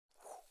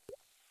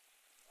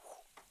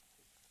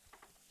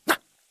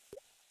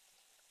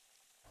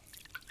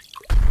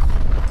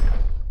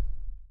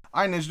All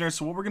right, Engineers,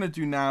 so what we're going to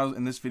do now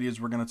in this video is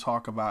we're going to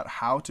talk about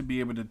how to be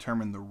able to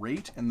determine the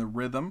rate and the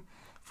rhythm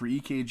for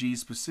EKGs,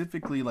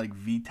 specifically like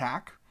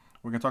VTAC.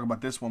 We're going to talk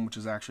about this one, which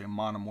is actually a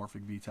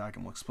monomorphic VTAC,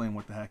 and we'll explain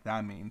what the heck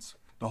that means.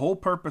 The whole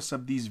purpose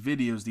of these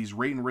videos, these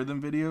rate and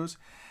rhythm videos,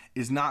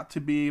 is not to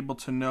be able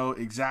to know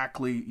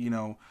exactly,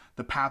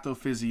 the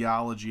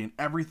pathophysiology and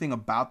everything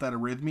about that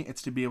arrhythmia.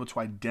 It's to be able to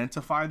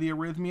identify the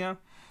arrhythmia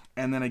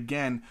and then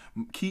again,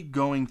 keep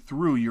going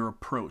through your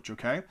approach,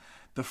 okay?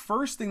 The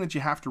first thing that you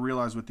have to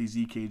realize with these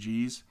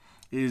EKGs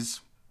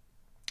is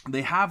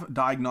they have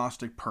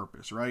diagnostic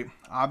purpose, right?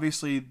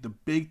 Obviously, the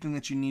big thing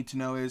that you need to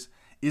know is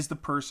the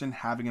person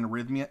having an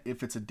arrhythmia?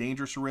 If it's a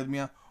dangerous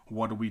arrhythmia,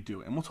 what do we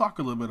do? And we'll talk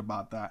a little bit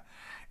about that.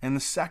 And the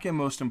second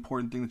most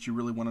important thing that you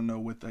really want to know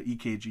with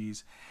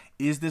EKGs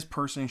is this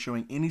person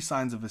showing any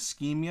signs of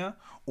ischemia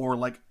or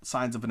like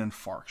signs of an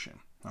infarction,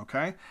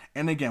 okay?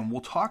 And again,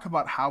 we'll talk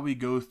about how we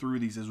go through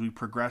these as we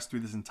progress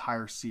through this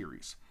entire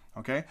series,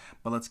 okay?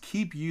 But let's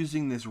keep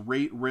using this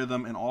rate,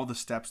 rhythm, and all the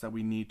steps that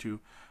we need to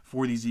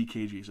for these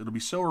EKGs. It'll be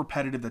so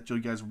repetitive that you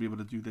guys will be able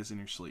to do this in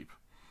your sleep.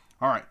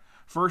 All right,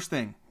 first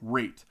thing,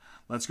 rate.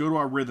 Let's go to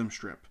our rhythm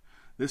strip.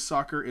 This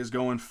sucker is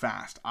going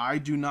fast. I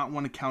do not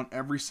want to count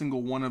every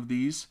single one of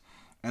these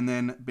and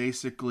then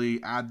basically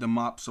add them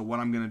up. So what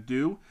I'm going to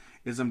do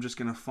is I'm just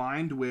going to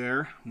find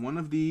where one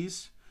of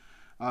these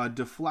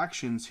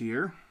deflections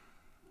here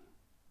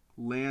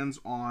lands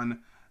on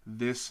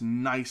this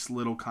nice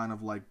little kind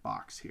of like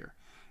box here.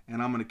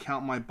 And I'm going to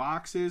count my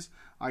boxes.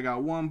 I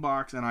got one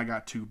box and I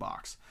got two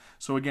boxes.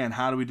 So again,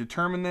 how do we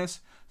determine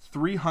this?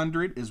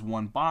 300 is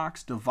one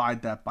box.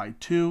 Divide that by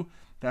 2.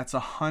 That's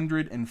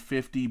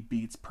 150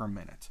 beats per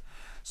minute.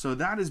 So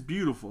that is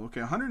beautiful.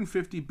 Okay,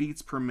 150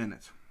 beats per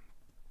minute.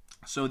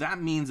 So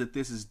that means that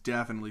this is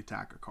definitely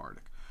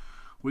tachycardic.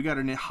 We got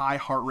a high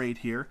heart rate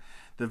here.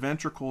 The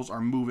ventricles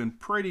are moving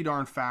pretty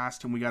darn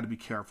fast, and we got to be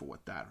careful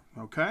with that,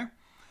 okay?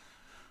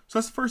 So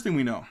that's the first thing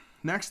we know.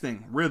 Next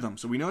thing, rhythm.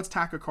 So we know it's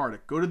tachycardic.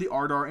 Go to the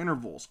RDAR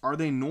intervals. Are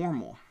they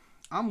normal?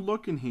 I'm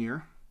looking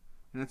here,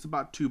 and it's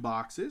about 2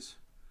 boxes.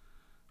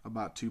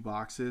 About 2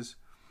 boxes.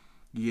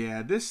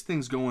 Yeah, this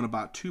thing's going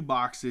about 2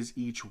 boxes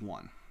each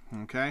one,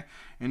 okay?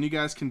 And you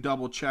guys can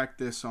double check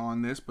this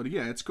on this, but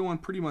yeah, it's going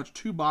pretty much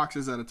 2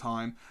 boxes at a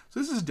time. So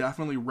this is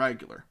definitely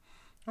regular.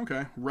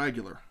 Okay,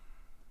 regular.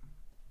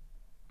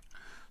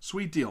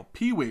 Sweet deal.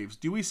 P waves.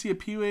 Do we see a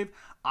P wave?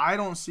 I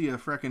don't see a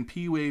frickin'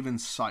 P wave in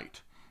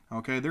sight.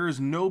 Okay, there is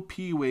no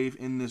P wave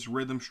in this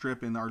rhythm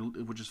strip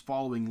which is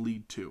following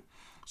lead 2.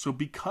 So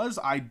because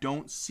I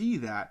don't see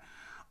that,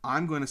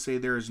 I'm going to say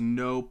there is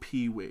no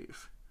P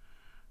wave.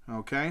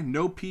 Okay,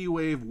 no P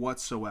wave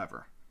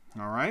whatsoever.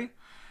 All right.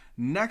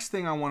 Next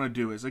thing I want to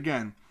do is,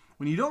 again,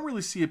 when you don't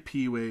really see a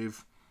P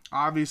wave,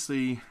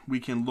 obviously we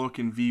can look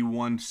in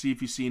V1 to see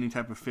if you see any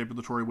type of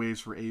fibrillatory waves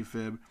for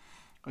AFib.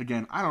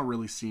 Again, I don't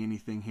really see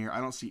anything here.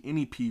 I don't see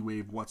any P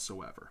wave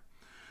whatsoever.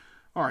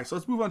 All right, so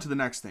let's move on to the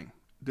next thing.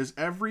 Does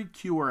every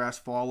QRS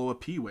follow a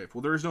P wave?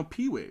 Well, there is no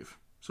P wave.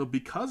 So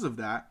because of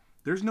that,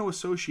 there's no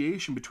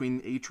association between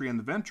the atria and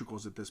the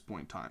ventricles at this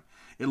point in time.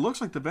 It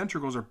looks like the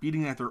ventricles are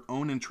beating at their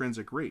own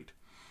intrinsic rate.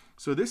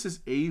 So this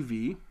is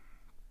AV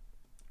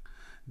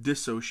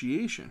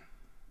dissociation.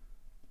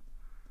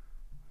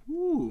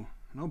 Ooh,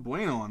 no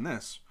bueno on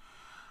this.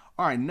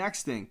 All right,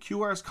 next thing,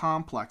 Qrs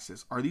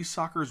complexes. Are these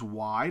suckers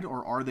wide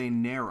or are they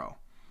narrow?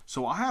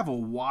 So I have a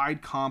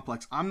wide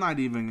complex. I'm not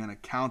even going to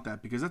count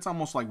that because that's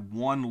almost like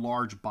one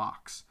large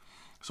box.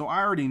 So I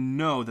already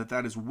know that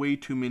that is way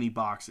too many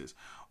boxes.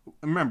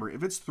 Remember,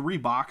 if it's 3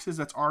 boxes,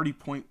 that's already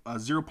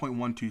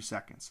 0.12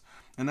 seconds.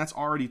 And that's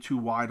already too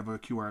wide of a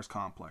QRS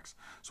complex.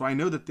 So I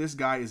know that this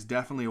guy is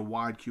definitely a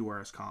wide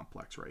QRS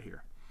complex right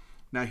here.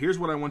 Now, here's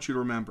what I want you to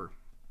remember.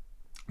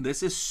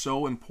 This is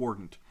so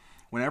important.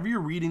 Whenever you're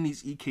reading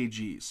these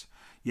EKGs,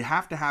 you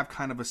have to have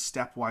kind of a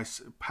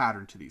stepwise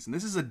pattern to these. And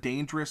this is a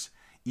dangerous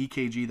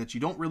EKG that you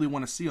don't really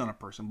want to see on a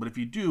person. But if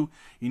you do,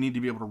 you need to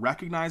be able to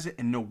recognize it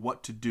and know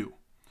what to do.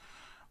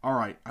 All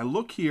right, I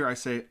look here, I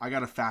say, I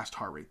got a fast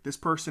heart rate. This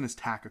person is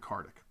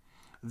tachycardic.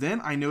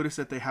 Then I notice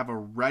that they have a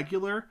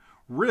regular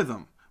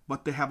rhythm,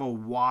 but they have a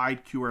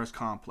wide QRS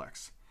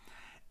complex.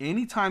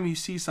 Anytime you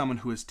see someone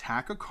who is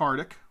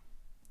tachycardic,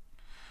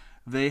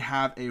 they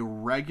have a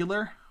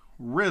regular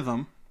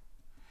rhythm,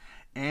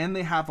 and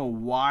they have a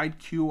wide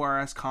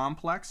QRS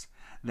complex,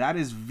 that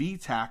is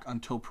VTAC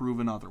until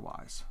proven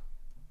otherwise.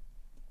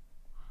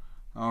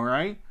 All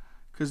right?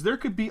 Because there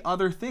could be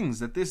other things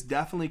that this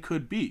definitely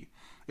could be.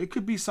 It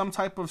could be some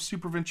type of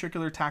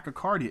supraventricular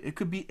tachycardia. It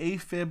could be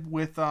AFib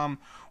with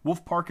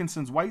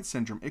Wolff-Parkinson's-White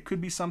syndrome. It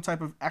could be some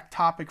type of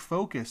ectopic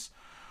focus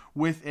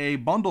with a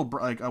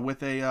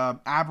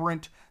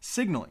aberrant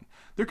signaling.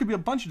 There could be a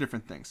bunch of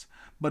different things.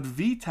 But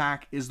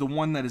VTAC is the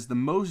one that is the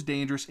most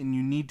dangerous, and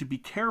you need to be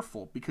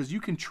careful because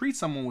you can treat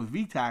someone with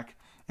VTAC,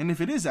 and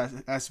if it is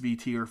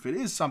SVT or if it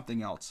is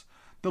something else,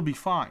 they'll be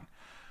fine.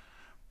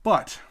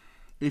 But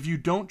if you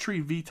don't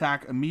treat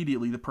VTAC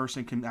immediately, the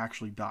person can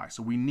actually die.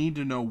 So we need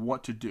to know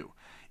what to do.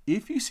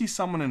 If you see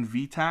someone in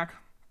VTAC,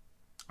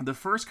 the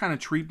first kind of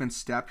treatment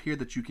step here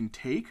that you can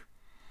take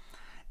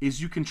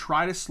is you can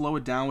try to slow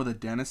it down with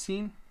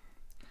adenosine.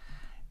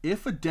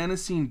 If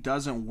adenosine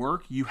doesn't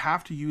work, you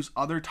have to use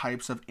other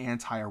types of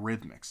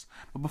antiarrhythmics.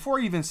 But before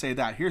I even say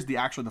that, here's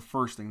the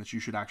first thing that you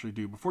should actually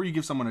do. Before you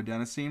give someone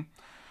adenosine,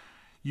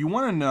 you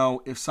want to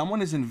know if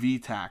someone is in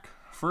VTAC.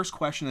 First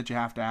question that you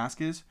have to ask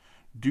is,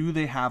 do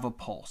they have a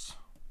pulse?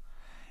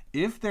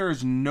 If there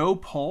is no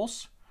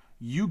pulse,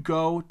 you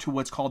go to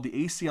what's called the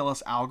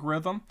Acls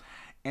algorithm,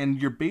 and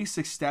your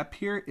basic step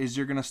here is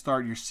you're going to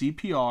start your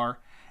CPR,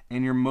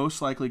 and you're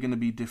most likely going to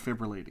be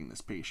defibrillating this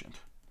patient.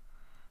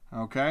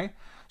 Okay,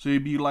 so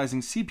you'll be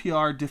utilizing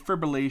CPR,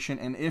 defibrillation,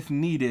 and if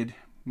needed,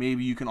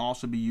 maybe you can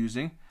also be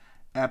using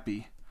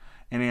epi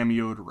and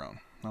amiodarone,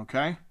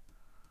 okay,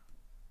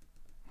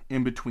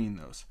 in between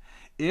those.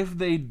 If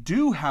they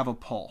do have a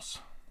pulse,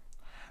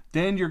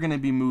 then you're going to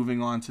be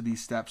moving on to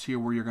these steps here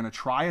where you're going to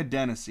try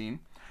adenosine.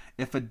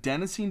 If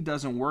adenosine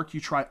doesn't work, you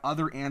try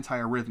other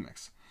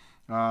antiarrhythmics.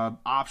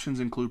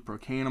 Options include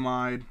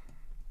procainamide.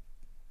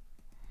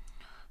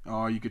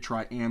 You could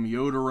try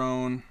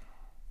amiodarone.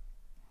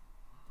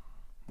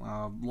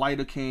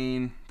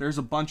 Lidocaine. There's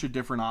a bunch of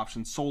different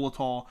options,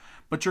 Solitol,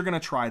 but you're going to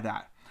try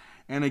that.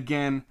 And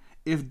again,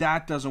 if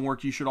that doesn't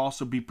work, you should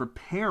also be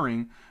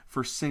preparing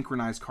for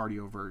synchronized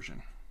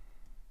cardioversion.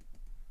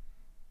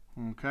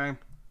 Okay.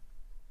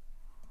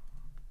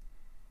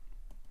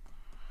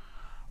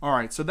 All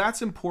right, so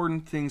that's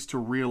important things to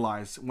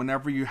realize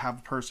whenever you have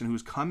a person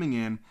who's coming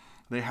in,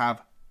 they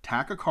have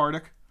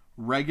tachycardic,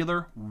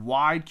 regular,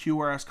 wide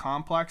QRS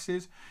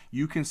complexes,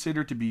 you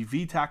consider to be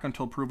VTAC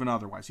until proven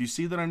otherwise. You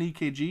see that on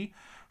EKG,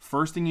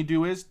 first thing you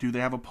do is, do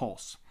they have a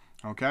pulse?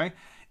 Okay?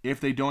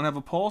 If they don't have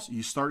a pulse,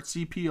 you start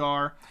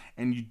CPR,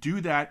 and you do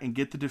that and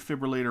get the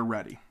defibrillator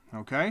ready.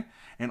 Okay?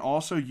 And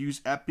also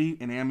use epi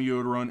and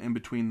amiodarone in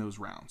between those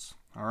rounds.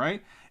 All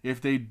right?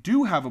 If they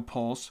do have a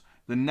pulse,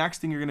 the next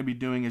thing you're going to be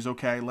doing is,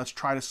 okay, let's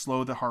try to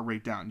slow the heart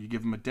rate down. You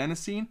give them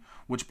adenosine,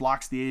 which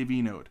blocks the AV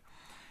node.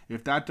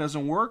 If that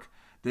doesn't work,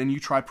 then you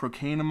try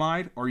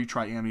procainamide, or you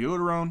try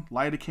amiodarone,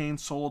 lidocaine,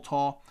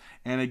 Solitol,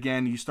 and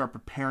again, you start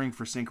preparing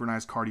for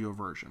synchronized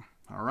cardioversion.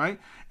 All right?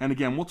 And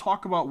again, we'll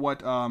talk about what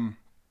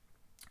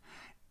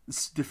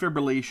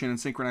defibrillation and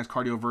synchronized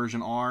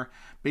cardioversion are.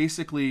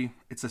 Basically,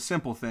 it's a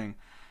simple thing.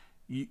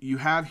 You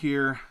have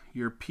here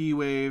your P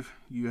wave,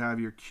 you have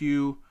your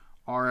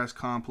Qrs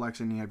complex,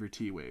 and you have your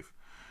T wave.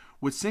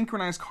 With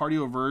synchronized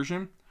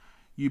cardioversion,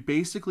 you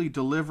basically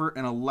deliver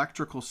an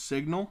electrical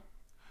signal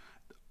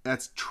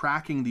that's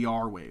tracking the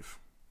R wave,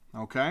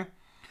 okay?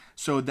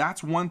 So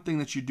that's one thing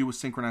that you do with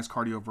synchronized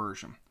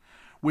cardioversion.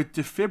 With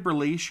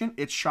defibrillation,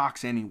 it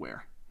shocks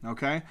anywhere,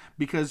 okay?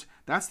 Because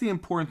that's the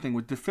important thing.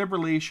 With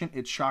defibrillation,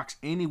 it shocks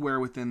anywhere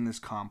within this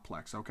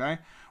complex, okay?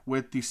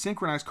 With the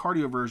synchronized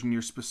cardioversion,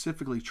 you're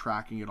specifically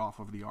tracking it off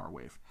of the R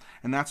wave.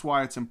 And that's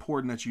why it's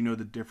important that you know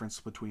the difference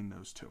between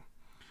those two.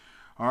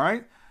 All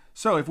right?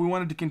 So if we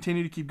wanted to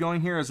continue to keep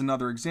going here as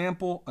another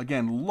example,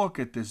 again, look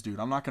at this dude.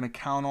 I'm not going to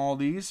count all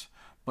these,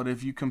 but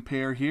if you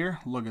compare here,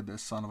 look at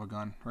this son of a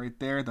gun. Right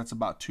there, that's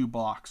about 2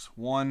 blocks.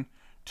 1,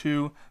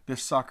 2.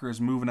 This sucker is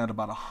moving at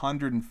about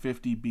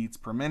 150 beats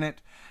per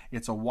minute.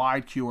 It's a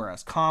wide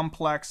QRS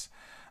complex.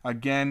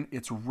 Again,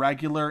 it's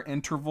regular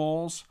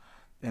intervals,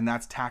 and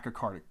that's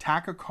tachycardic.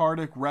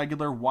 Tachycardic,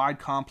 regular, wide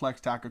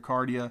complex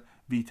tachycardia,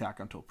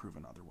 VTAC until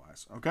proven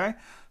otherwise. Okay?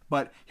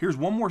 But here's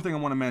one more thing I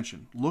want to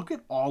mention. Look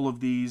at all of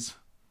this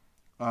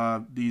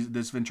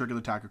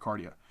ventricular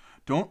tachycardia.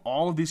 Don't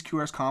all of these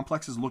QRS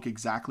complexes look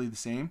exactly the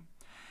same?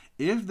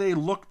 If they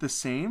look the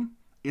same,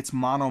 it's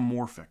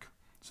monomorphic.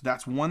 So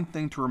that's one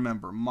thing to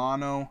remember.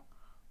 Monomorphic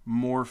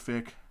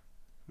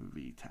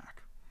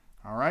VTAC.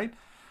 All right?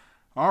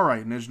 All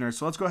right, engineers.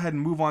 So let's go ahead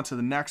and move on to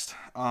the next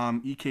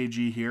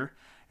EKG here,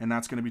 and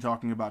that's going to be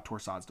talking about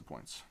torsades de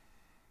pointes.